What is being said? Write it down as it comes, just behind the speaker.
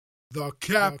The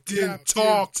Captain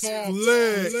Talks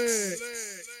Flicks.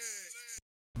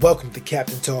 Welcome to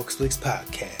Captain Talks Flicks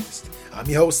podcast. I'm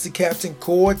your host, the Captain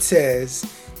Cortez,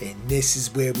 and this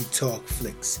is where we talk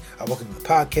flicks. Welcome to the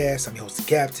podcast. I'm your host, the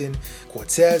Captain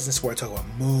Cortez, and this is where I talk about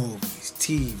movies,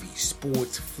 TV,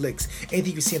 sports, flicks,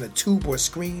 anything you see on a tube or a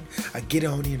screen. I get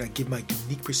on here and I give my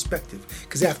unique perspective,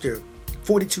 because after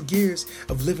 42 years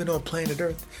of living on planet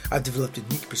Earth, I've developed a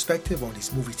unique perspective on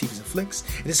these movies, TVs, and flicks.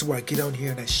 And this is where I get on here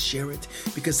and I share it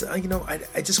because, I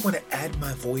just want to add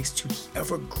my voice to the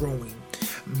ever-growing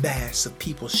mass of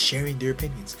people sharing their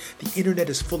opinions. The internet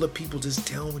is full of people just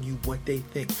telling you what they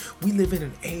think. We live in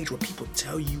an age where people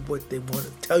tell you what they want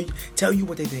to tell you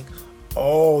what they think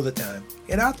all the time.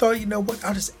 And I thought, you know what,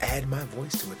 I'll just add my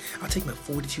voice to it. I'll take my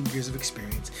 42 years of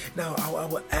experience. Now I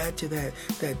will add to that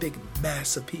big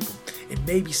mass of people. And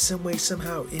maybe some way,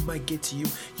 somehow, it might get to you.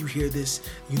 You hear this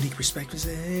unique perspective and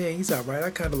say, hey, he's all right.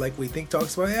 I kind of like what he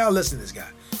talks about. Hey, I'll listen to this guy.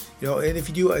 You know, and if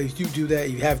you do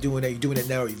that, you have doing that, you're doing it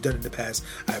now, or you've done it in the past,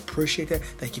 I appreciate that.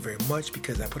 Thank you very much,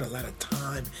 because I put a lot of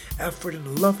time, effort,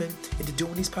 and loving into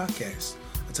doing these podcasts.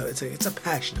 It's a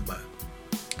passion of mine.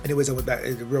 Anyways, I went back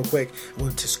real quick. I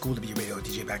went to school to be a radio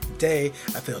DJ back in the day.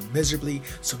 I failed miserably,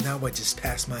 so now I just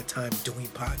pass my time doing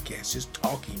podcasts, just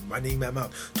talking, running my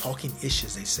mouth, talking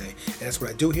issues, they say. And that's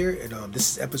what I do here. And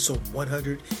this is episode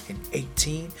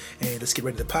 118. And let's get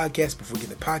ready to the podcast. Before we get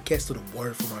to the podcast, a little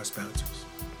word from our sponsors.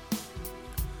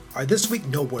 All right, this week,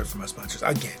 no word from our sponsors.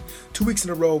 Again, 2 weeks in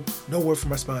a row, no word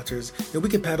from our sponsors. You know, we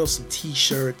could paddle some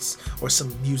t-shirts or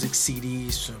some music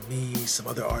CDs from me, some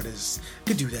other artists.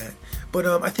 Could do that. But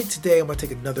I think today I'm going to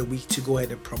take another week to go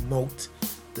ahead and promote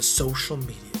the social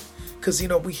media. Because, you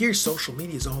know, we hear social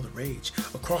media is all the rage.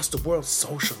 Across the world,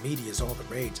 social media is all the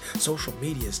rage. Social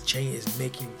media is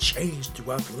making change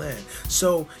throughout the land.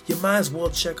 So you might as well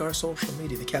check our social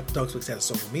media. The Captain Talks Flicks has a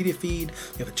social media feed.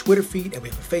 We have a Twitter feed, and we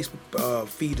have a Facebook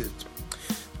feed.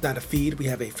 Not a feed. We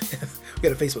have a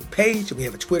Facebook page, and we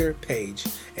have a Twitter page.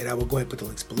 And I will go ahead and put the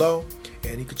links below,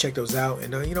 and you can check those out.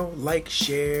 And like,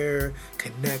 share,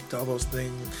 connect, all those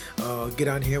things. Get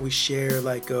on here. We share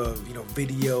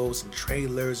videos and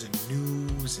trailers and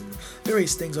news and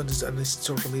various things on this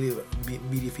social media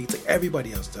feeds, like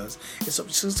everybody else does. And so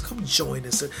just come join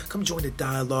us. Come join the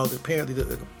dialogue.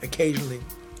 Apparently, occasionally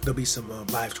there'll be some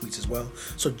live tweets as well.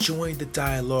 So join the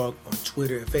dialogue on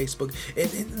Twitter and Facebook.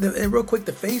 And real quick,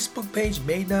 the Facebook page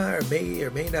may or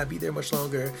may not be there much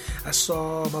longer. I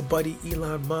saw my buddy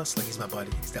Elon Musk. Like, he's my buddy.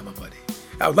 He's not my buddy.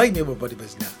 I would like to be my buddy, but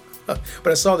he's not.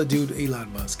 But I saw the dude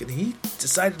Elon Musk, and he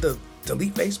decided to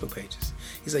delete Facebook pages.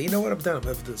 He's like, you know what, I'm done.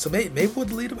 So maybe we'll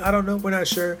delete them. I don't know. We're not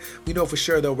sure. We know for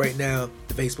sure, though, right now,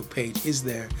 the Facebook page is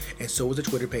there, and so is the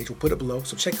Twitter page. We'll put it below,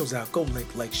 so check those out. Go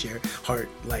like, share, heart,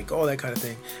 like, all that kind of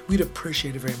thing. We'd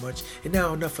appreciate it very much. And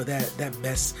now, enough of that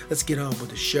mess. Let's get on with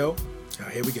the show. All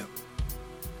right, here we go.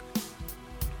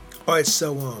 All right,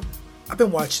 so I've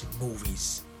been watching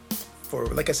movies for,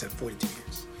 like I said, 42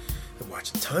 years. I've been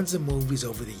watching tons of movies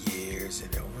over the years,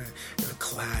 and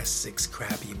classics,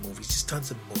 crappy movies, just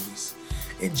tons of movies.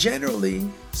 And generally,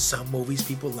 some movies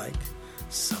people like,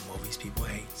 some movies people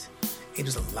hate. And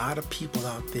there's a lot of people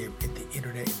out there in the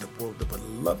internet, in the world, that would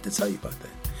love to tell you about that.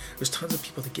 There's tons of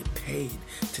people that get paid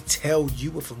to tell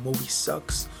you if a movie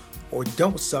sucks or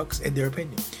don't sucks in their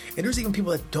opinion. And there's even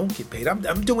people that don't get paid. I'm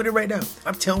doing it right now.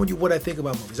 I'm telling you what I think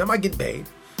about movies. I'm not getting paid.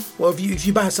 Well, if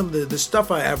you buy some of the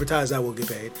stuff I advertise, I will get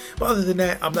paid. But other than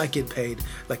that, I'm not getting paid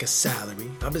like a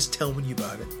salary. I'm just telling you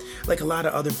about it. Like a lot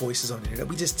of other voices on the internet,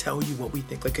 we just tell you what we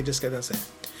think. Like I just got done saying.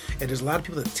 And there's a lot of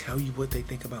people that tell you what they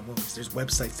think about movies. There's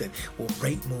websites that will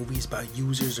rate movies by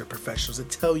users or professionals that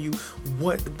tell you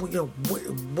what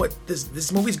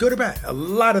this movie's good or bad. A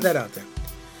lot of that out there.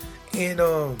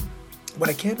 And what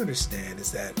I can't understand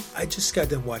is that I just got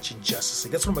done watching Justice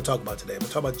League. That's what I'm going to talk about today. I'm going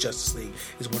to talk about Justice League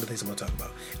is one of the things I'm going to talk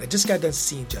about. And I just got done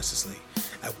seeing Justice League.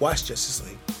 I watched Justice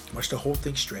League, watched the whole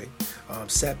thing straight,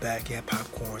 sat back, had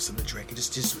popcorn, something to drink, and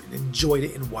just enjoyed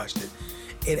it and watched it.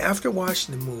 And after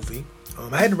watching the movie,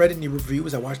 I hadn't read any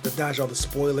reviews. I dodged all the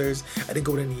spoilers. I didn't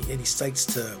go to any sites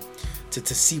to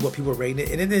see what people were rating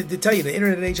it. And then to tell you, the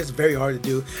internet age, that's very hard to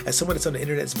do. As someone that's on the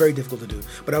internet, it's very difficult to do.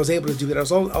 But I was able to do that. I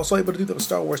was also able to do that with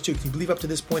Star Wars too. Can you believe up to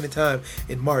this point in time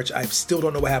in March, I still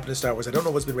don't know what happened to Star Wars. I don't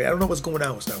know what's been rated. I don't know what's going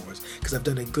on with Star Wars, because I've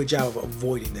done a good job of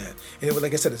avoiding that. And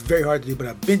like I said, it's very hard to do, but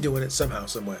I've been doing it somehow,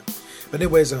 somewhere. But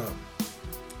anyways,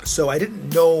 so I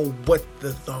didn't know what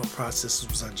the thought process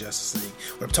was on Justice League.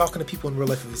 When I'm talking to people in real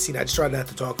life, if they've seen it, I just try not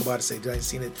to talk about it, say, did I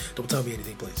seen it? Don't tell me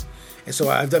anything, please. And so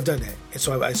I've done that. And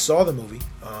so I saw the movie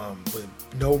with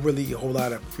no really a whole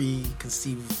lot of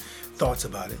preconceived thoughts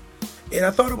about it. And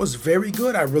I thought it was very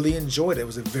good. I really enjoyed it. It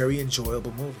was a very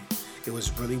enjoyable movie. It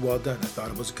was really well done. I thought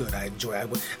it was good. I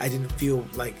enjoyed it. I didn't feel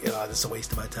like, oh, this is a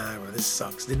waste of my time or this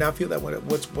sucks. Did not feel that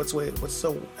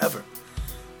whatsoever.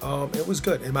 It was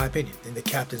good, in my opinion. In the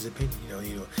captain's opinion,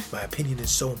 my opinion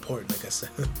is so important, like I said.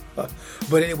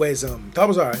 But anyways, thought it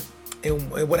was alright.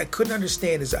 And what I couldn't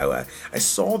understand is I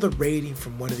saw the rating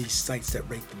from one of these sites that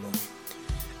rate the movie,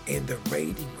 and the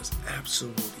rating was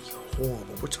absolutely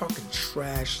horrible. We're talking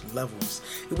trash levels.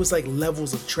 It was like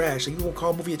levels of trash. Like, you won't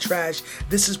call a movie a trash.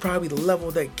 This is probably the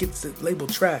level that gets it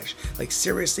labeled trash. Like,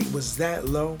 seriously, was that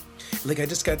low? Like, I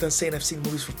just got done saying I've seen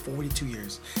movies for 42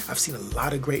 years. I've seen a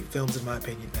lot of great films, in my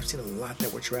opinion. I've seen a lot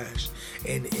that were trash.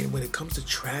 And when it comes to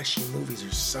trashy movies or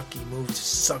sucky movies,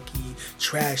 sucky,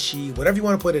 trashy, whatever you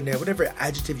want to put in there, whatever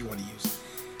adjective you want to use,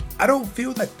 I don't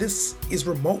feel that this is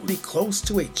remotely close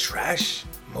to a trash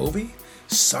movie,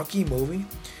 sucky movie.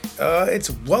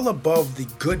 It's well above the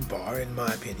good bar, in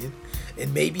my opinion.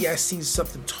 And maybe I seen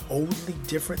something totally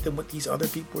different than what these other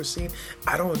people are seeing.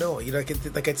 I don't know.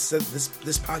 Like I said,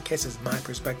 this podcast is my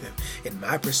perspective. In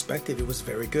my perspective, it was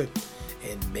very good.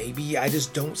 And maybe I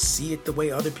just don't see it the way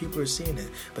other people are seeing it.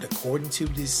 But according to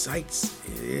these sites,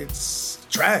 it's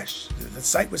trash. The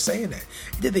site was saying that.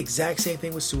 It did the exact same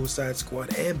thing with Suicide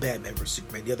Squad and Batman vs.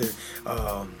 Superman, the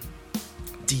other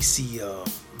DC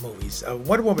movies.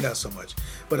 Wonder Woman not so much.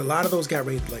 But a lot of those got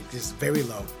rated like this very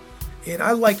low. And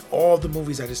I liked all the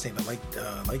movies I just named. I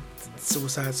liked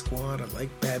Suicide Squad. I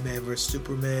liked Batman vs.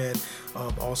 Superman.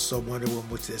 Also Wonder Woman,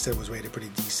 which they said was rated pretty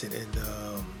decent. And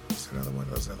there's another one.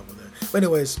 There's another one there. But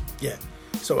anyways, yeah.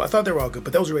 So I thought they were all good,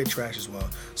 but those were rated trash as well.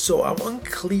 So I'm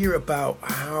unclear about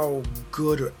how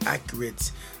good or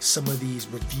accurate some of these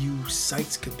review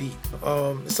sites could be.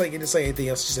 It's like anything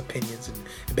else, just opinions,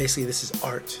 and basically this is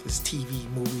art. This is TV,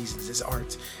 movies, this is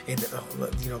art, and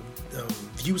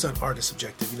views on art is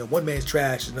subjective. One man's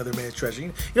trash, another man's treasure.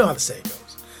 You know how the saying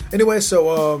goes. Anyway,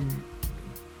 so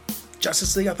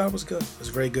Justice League, I thought it was good. It was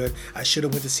very good. I should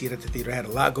have went to see it at the theater. I had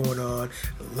a lot going on,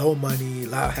 low money, a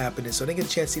lot happening, so I didn't get a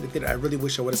chance to see it at the theater. I really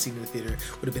wish I would have seen it at the theater.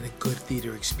 Would have been a good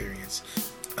theater experience.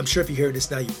 I'm sure if you hear this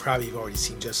now, you probably have already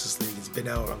seen Justice League. It's been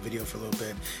out on video for a little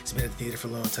bit. It's been at the theater for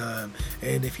a long time.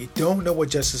 And if you don't know what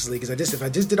Justice League is, if I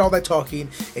just did all that talking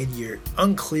and you're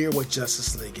unclear what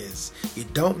Justice League is, you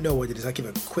don't know what it is, I'll give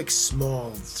a quick,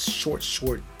 small, short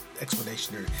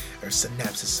explanation or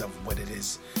synopsis of what it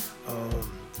is.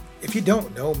 If you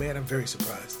don't know, man, I'm very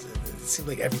surprised. It seems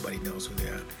like everybody knows who they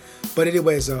are. But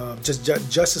anyways,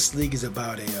 Justice League is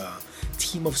about a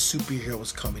team of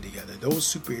superheroes coming together. Those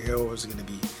superheroes are going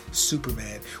to be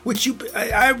Superman, which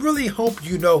I really hope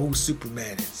you know who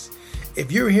Superman is.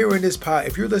 If you're hearing this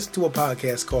if you're listening to a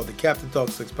podcast called the Captain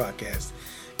Talks Flicks podcast,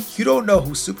 you don't know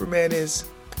who Superman is.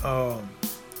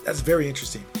 That's very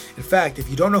interesting. In fact, if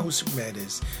you don't know who Superman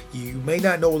is, you may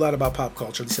not know a lot about pop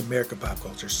culture, at least American pop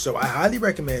culture. So I highly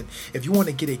recommend, if you want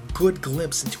to get a good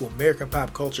glimpse into American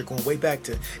pop culture going way back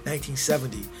to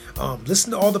 1970,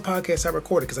 listen to all the podcasts I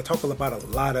recorded, because I talk about a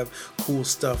lot of cool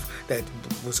stuff that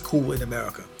was cool in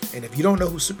America. And if you don't know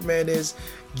who Superman is,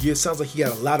 it sounds like you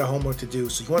got a lot of homework to do.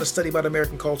 So you want to study about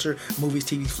American culture, movies,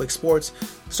 TV, flicks, sports,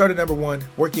 start at number one,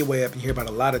 work your way up, and hear about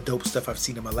a lot of dope stuff I've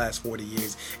seen in my last 40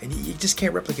 years. And you just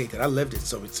can't replicate that. I lived it,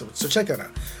 so check that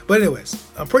out. But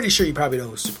anyways, I'm pretty sure you probably know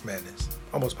who Superman is.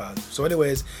 Almost positive. So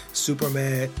anyways,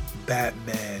 Superman,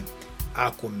 Batman,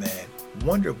 Aquaman,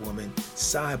 Wonder Woman,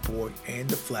 Cyborg, and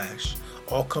The Flash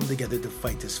all come together to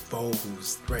fight this foe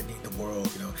who's threatening the world.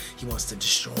 He wants to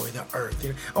destroy the earth.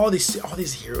 All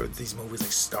these heroes, these movies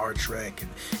like Star Trek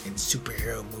and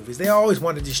superhero movies, they always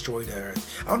want to destroy the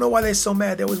earth. I don't know why they're so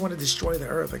mad. They always want to destroy the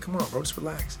earth. Like, come on, bro, just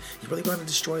relax. You really want to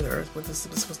destroy the earth? What's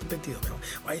the big deal, man?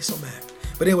 Why are you so mad?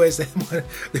 But anyways, they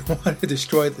want to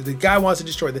destroy the guy wants to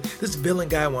destroy this villain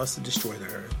guy wants to destroy the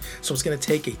earth. So it's going to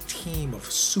take a team of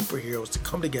superheroes to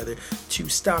come together to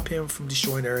stop him from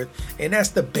destroying the earth, and that's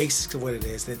the basics of what it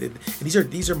is. And these are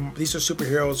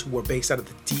superheroes who are based out of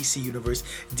the DC universe.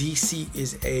 DC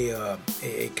is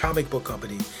a comic book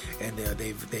company, and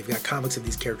they've got comics of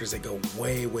these characters that go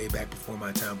way back before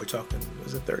my time. We're talking,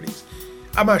 was it 30s?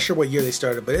 I'm not sure what year they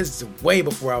started, but it's way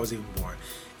before I was even born.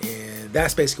 And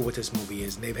that's basically what this movie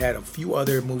is. And they've had a few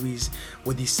other movies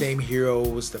with these same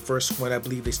heroes. The first one I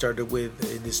believe they started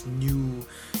with in this new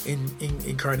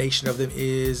incarnation of them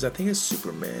is, I think it's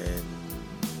Superman,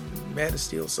 Man of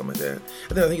Steel, something like that.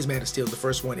 I think it's Man of Steel, the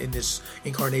first one in this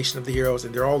incarnation of the heroes,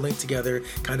 and they're all linked together,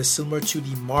 kind of similar to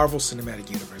the Marvel Cinematic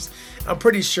Universe. I'm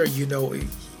pretty sure you know.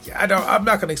 I'm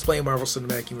not going to explain Marvel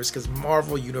Cinematic Universe, because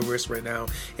Marvel Universe right now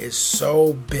is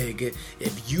so big.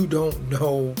 If you don't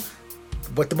know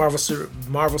what the Marvel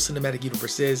Cinematic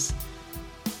Universe is,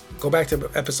 Go back to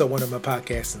episode 1 of my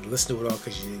podcast and listen to it all,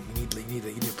 because you need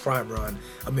a primer on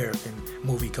American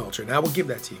movie culture, and I will give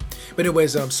that to you. But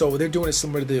anyways, so they're doing it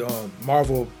similar to the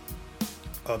Marvel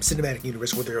cinematic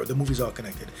universe, where the movies all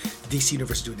connected. The DC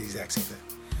universe is doing the exact same thing.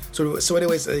 So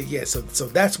anyways, so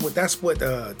that's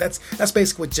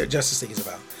basically what Justice League is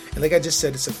about. And like I just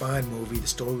said, it's a fine movie. The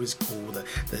story was cool.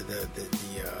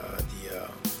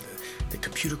 The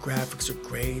computer graphics are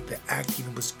great. The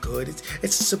acting was good.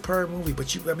 It's a superb movie.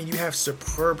 But you have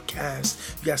superb cast.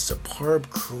 You got superb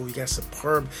crew. You got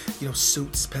superb,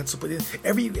 suits, pencil. But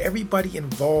everybody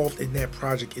involved in that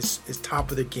project is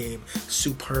top of the game.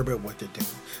 Superb at what they're doing.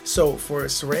 So for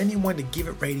anyone to give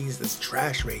it ratings that's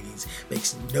trash ratings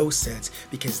makes no sense,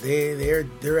 because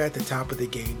they're at the top of the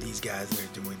game. These guys that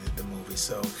are doing the movie.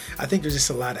 So I think there's just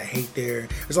a lot of hate there.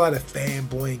 There's a lot of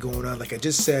fanboying going on. Like I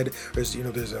just said, there's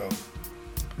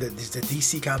the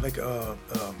DC comic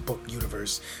book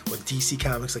universe with DC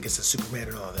Comics, like it's a Superman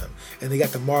and all of them, and they got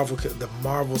the Marvel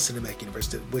Cinematic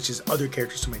Universe, which is other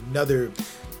characters from another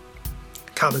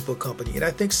comic book company. And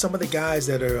I think some of the guys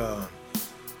that are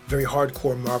very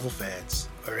hardcore Marvel fans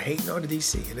are hating on the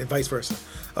DC, and then vice versa.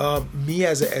 Me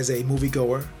as a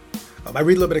moviegoer, I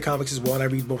read a little bit of comics as well, and I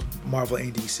read both Marvel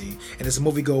and DC. And as a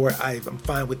moviegoer, I'm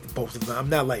fine with both of them. I'm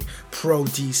not like pro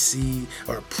DC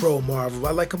or pro Marvel.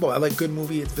 I like them both. I like good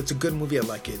movie. If it's a good movie, I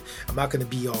like it. I'm not going to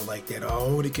be all like that. I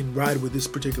only can ride with this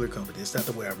particular company. It's not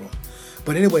the way I roll.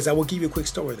 But anyways, I will give you a quick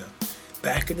story though.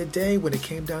 Back in the day, when it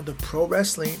came down to pro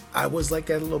wrestling, I was like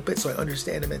that a little bit, so I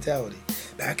understand the mentality.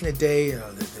 Back in the day,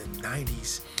 the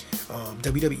 90s,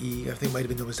 WWE, I think it might have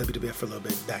been known as WWF for a little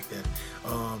bit back then.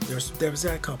 There was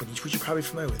that company, which you're probably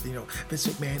familiar with, Vince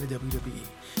McMahon and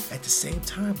WWE. At the same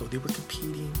time, though, they were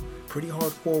competing pretty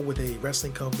hardcore with a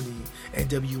wrestling company,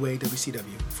 NWA,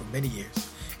 WCW, for many years.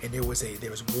 And there was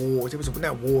wars. There was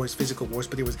not wars, physical wars,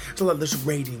 but there's a lot of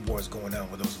rating wars going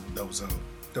on with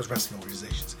those wrestling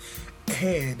organizations.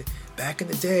 And back in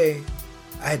the day,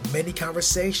 I had many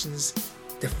conversations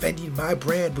defending my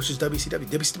brand, which was WCW.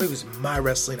 WCW was my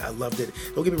wrestling. I loved it.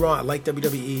 Don't get me wrong, I like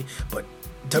WWE, but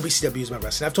WCW is my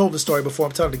wrestling. I've told the story before.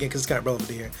 I'm telling it again because it's kind of relevant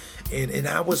here. And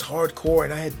I was hardcore,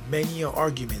 and I had many an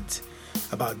argument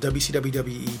about WCW,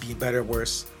 WWE being better or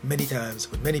worse many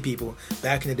times with many people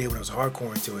back in the day when I was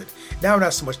hardcore into it. Now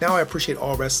not so much. Now I appreciate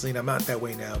all wrestling. I'm not that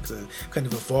way now because I've kind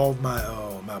of evolved my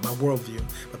worldview.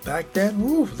 But back then,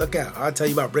 look out! I'll tell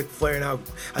you about Ric Flair and how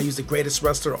I use the greatest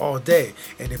wrestler all day.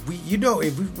 And if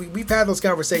we've had those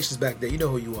conversations back there, you know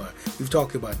who you are. We've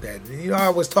talked about that. And, I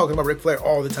was talking about Ric Flair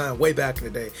all the time, way back in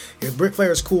the day. Ric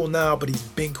Flair is cool now, but he's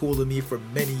been cool to me for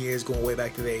many years, going way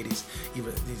back to the 80s.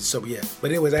 So yeah.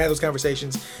 But anyways, I had those conversations.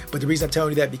 But the reason I'm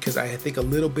telling you that, because I think a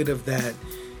little bit of that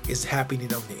is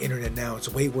happening on the internet now. It's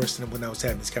way worse than when I was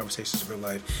having these conversations in real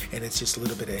life, and it's just a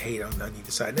little bit of hate on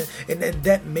either side, and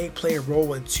that may play a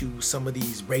role into some of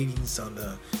these ratings on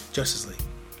the Justice League.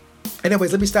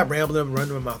 Anyways, let me stop rambling and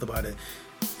running my mouth about it.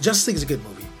 Justice League is a good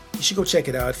movie. You should go check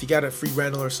it out. If you got a free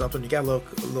rental or something, you got a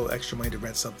little extra money to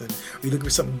rent something, or you're looking for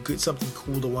something good, something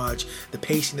cool to watch. The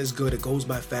pacing is good. It goes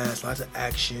by fast. Lots of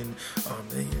action.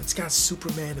 It's got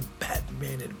Superman and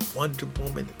Batman and Wonder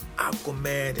Woman and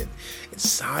Aquaman and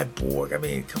Cyborg. I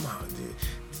mean, come on,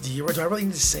 dude. Do I really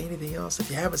need to say anything else? If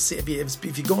you haven't seen, if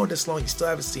you're going this long, you still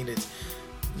haven't seen it,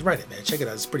 rent it, man. Check it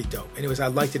out. It's pretty dope. Anyways, I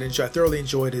liked it. I thoroughly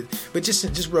enjoyed it. But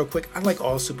just real quick, I like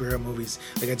all superhero movies.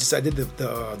 Like I did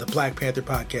the Black Panther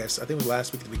podcast. I think it was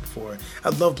last week or the week before. I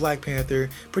love Black Panther.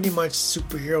 Pretty much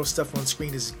superhero stuff on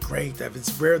screen is great.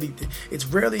 It's rarely. I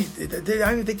don't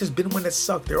even think there's been one that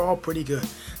sucked. They're all pretty good.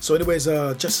 So, anyways,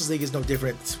 Justice League is no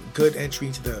different. It's good entry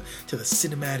into the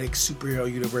cinematic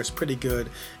superhero universe. Pretty good.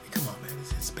 Come on, man.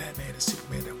 It's Batman and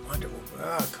Superman and Wonder Woman.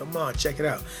 Come on. Check it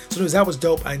out. So anyways, that was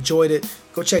dope. I enjoyed it.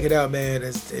 Go check it out, man.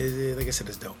 Like I said,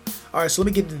 it's dope. All right, so let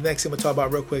me get into the next thing we'll talk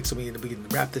about real quick, so we can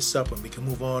wrap this up and we can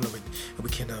move on, and we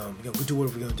can we do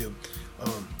whatever we're going to do.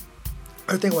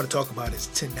 Other thing I want to talk about is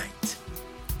tonight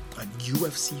on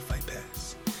UFC Fight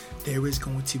Pass, there is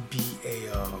going to be a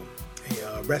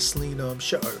wrestling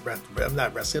show. I'm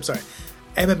not wrestling. I'm sorry,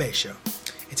 MMA show.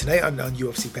 And tonight on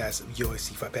UFC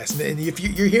Fight Pass. And if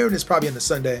you're hearing this probably on the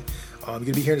Sunday, you're going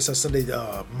to be hearing this on Sunday,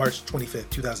 March 25th,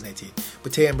 2018.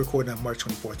 But today I'm recording on March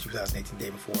 24th, 2018, day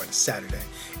before, on a Saturday.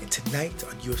 And tonight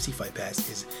on UFC Fight Pass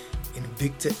is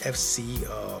Invicta FC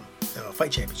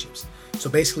Fight Championships. So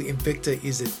basically, Invicta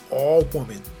is an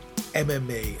all-woman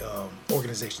MMA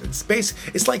organization. It's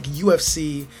like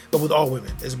UFC, but with all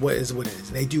women is what it is.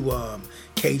 And they do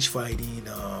cage fighting,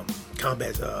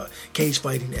 cage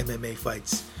fighting MMA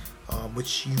fights,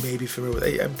 which you may be familiar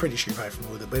with. I'm pretty sure you're probably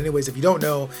familiar with it. But anyways, if you don't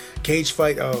know,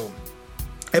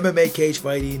 MMA cage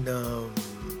fighting,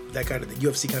 that kind of the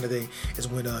UFC kind of thing is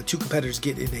when two competitors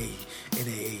get in a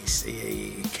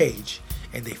cage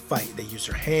and they fight. They use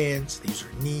their hands, they use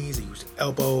their knees, they use their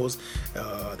elbows,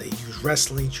 they use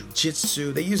wrestling,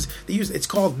 jiu-jitsu. They use. It's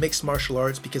called mixed martial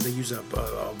arts because they use a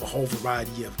whole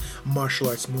variety of martial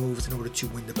arts moves in order to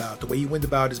win the bout. The way you win the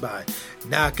bout is by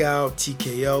knockout,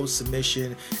 TKO,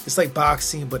 submission. It's like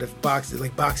boxing, but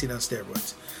like boxing on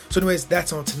steroids. So, anyways,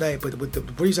 that's on tonight. But the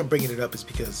reason I'm bringing it up is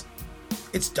because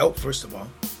it's dope. First of all,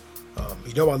 I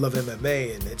love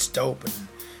MMA and it's dope.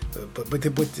 But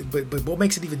what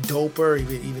makes it even doper,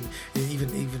 even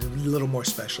a little more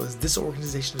special, is this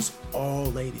organization is all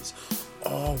ladies,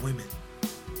 all women.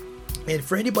 And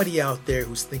for anybody out there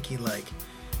who's thinking like,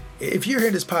 if you're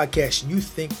hearing this podcast and you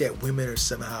think that women are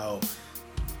somehow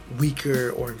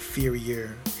weaker or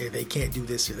inferior, and they can't do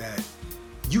this or that,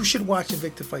 you should watch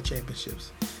Invicta Fight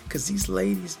Championships. Because these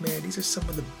ladies, man, these are some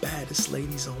of the baddest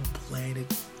ladies on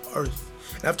planet Earth.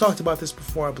 And I've talked about this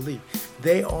before, I believe.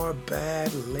 They are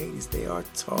bad ladies. They are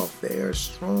tough. They are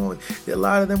strong. A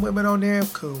lot of them women on there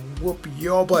could whoop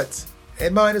your butts.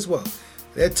 And mine as well.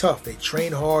 They're tough. They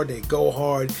train hard. They go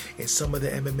hard. And some of the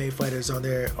MMA fighters on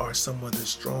there are some of the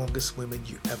strongest women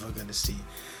you ever going to see.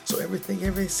 So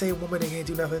every say woman, they can't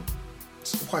do nothing,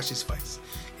 just watch these fights.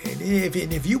 And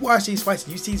if you watch these fights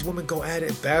and you see these women go at it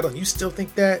and battle and you still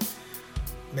think that,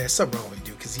 man, something wrong with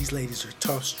you, because these ladies are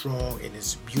tough, strong, and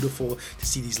it's beautiful to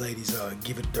see these ladies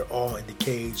give it their all in the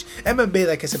cage. MMA,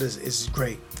 like I said, is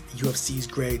great. UFC is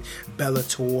great.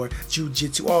 Bellator,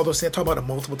 Jiu-Jitsu, all those things. I talk about it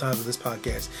multiple times on this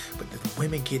podcast. But the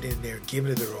women get in there,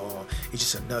 giving it their all.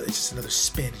 It's just another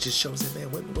spin. It just shows that,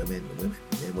 man,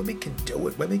 women can do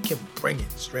it. Women can bring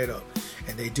it straight up.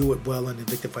 And they do it well on the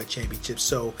Invicta Fight Championship.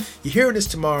 So you're hearing this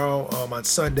tomorrow on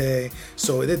Sunday.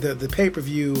 So the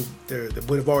pay-per-view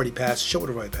would have already passed. The show would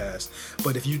have already passed.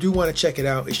 But if you do want to check it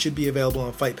out, it should be available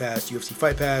on Fight Pass, UFC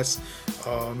Fight Pass.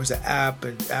 There's an app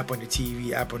on your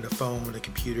TV, app on the phone, the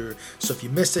computer. So if you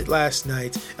missed it last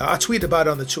night, I tweeted about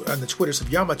it on the Twitter. So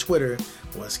if you're on my Twitter,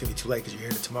 well, it's gonna be too late because you're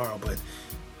hearing it tomorrow. But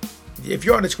if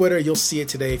you're on the Twitter, you'll see it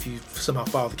today. If you somehow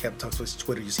follow the Captain Talks Flicks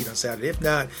Twitter, you'll see it on Saturday. If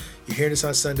not, you're hearing this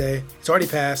on Sunday. It's already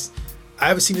passed. I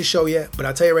haven't seen the show yet, but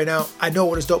I'll tell you right now, I know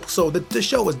what is dope. So the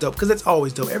show was dope because it's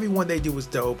always dope. Everyone they do is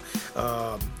dope.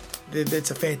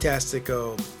 It's a fantastic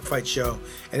fight show.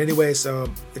 And anyways,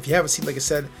 if you haven't seen, like I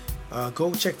said,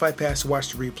 go check Fight Pass and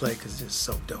watch the replay because it's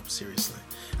so dope, seriously.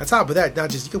 On top of that, not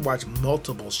just, you can watch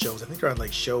multiple shows. I think they're on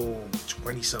like show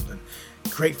 20 something.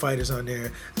 Great fighters on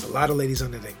there. There's a lot of ladies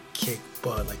on there that kick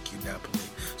butt like you not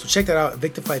believe. So check that out,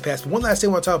 Invicta Fight Pass. But one last thing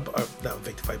I want to talk about, not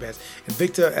Invicta Fight Pass,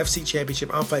 Invicta FC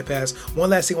Championship on Fight Pass.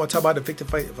 One last thing I want to talk about Invicta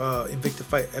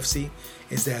Fight FC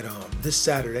is that this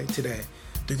Saturday, today,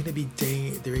 they're going to be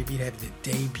having the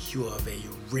debut of a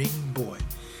ring boy.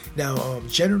 Now,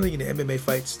 generally in the MMA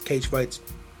fights, cage fights,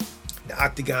 the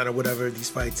octagon or whatever, these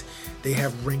fights, they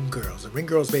have ring girls. The ring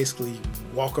girls basically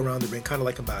walk around the ring, kind of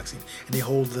like in boxing, and they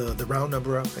hold the round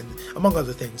number up, and among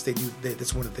other things,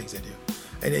 that's one of the things they do.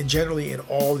 And generally in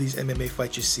all these MMA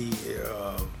fights you see,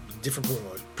 different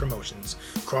promotions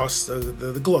across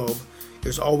the globe,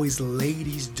 there's always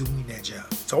ladies doing that job.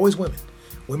 It's always women.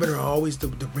 Women are always the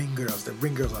ring girls. The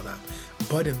ring girls are not.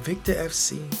 But Invicta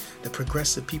FC, the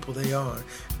progressive people they are,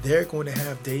 they're going to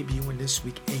have debuting this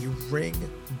week a ring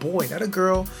boy. Not a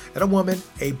girl, not a woman,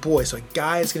 a boy. So a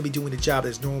guy is going to be doing the job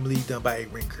that's normally done by a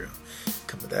ring girl.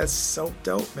 That's so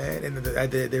dope, man. And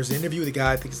there's an interview with the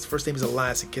guy. I think his first name is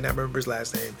Elias. I cannot remember his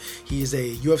last name. He is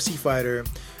a UFC fighter.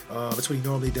 That's what he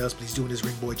normally does, but he's doing his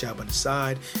ring boy job on the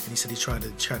side. And he said he's trying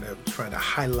to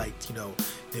highlight,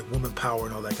 the woman power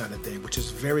and all that kind of thing, which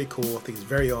is very cool. I think it's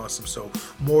very awesome. So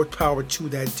more power to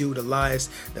that dude, Elias,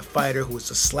 the fighter who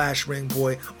is a slash ring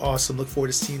boy. Awesome. Look forward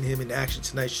to seeing him in action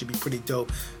tonight. Should be pretty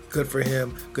dope. Good for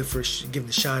him. Good for giving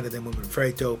the shine to them women.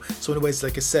 Very dope. So anyways,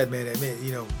 like I said, man,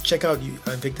 check out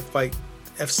Invicta Fight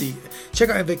FC. Check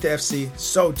out Invicta FC.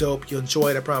 So dope. You'll enjoy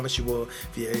it. I promise you will.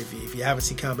 If you haven't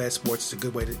seen combat sports, it's a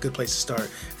good place to start.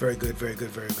 Very good. Very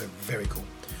good. Very good. Very cool.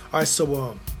 All right.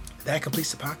 So that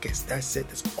completes the podcast. That's it.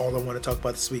 That's all I want to talk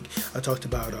about this week. I talked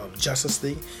about Justice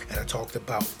League, and I talked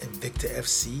about Invicta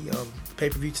FC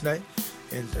pay-per-view tonight.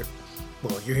 And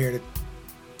you're hearing it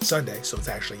Sunday, so it's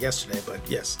actually yesterday, but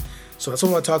yes. So that's what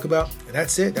I want to talk about, and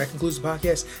that's it. That concludes the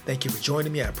podcast. Thank you for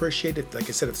joining me. I appreciate it. Like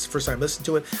I said, if it's the first time listening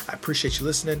to it, I appreciate you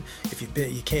listening. If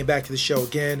you came back to the show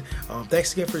again,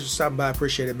 thanks again for stopping by. I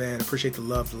appreciate it, man. I appreciate the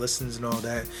love, the listens, and all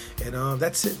that. And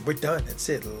that's it. We're done. That's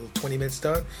it. A little 20 minutes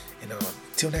done. And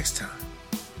until next time,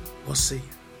 we'll see you.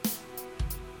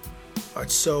 All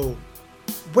right. So,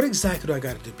 what exactly do I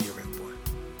got to do to be a ring boy?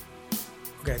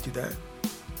 I got to do that.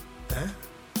 That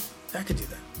I could do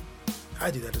that.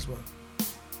 I do that as well.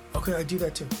 Okay, I do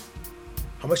that too.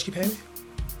 How much can you pay me?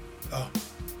 Oh,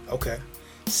 okay.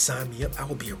 Sign me up. I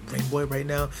will be a ring boy right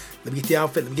now. Let me get the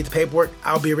outfit. Let me get the paperwork.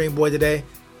 I'll be a ring boy today.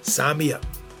 Sign me up.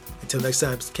 Until next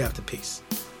time, it's Captain Peace.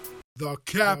 The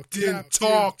Captain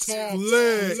Talks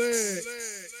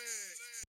Flicks.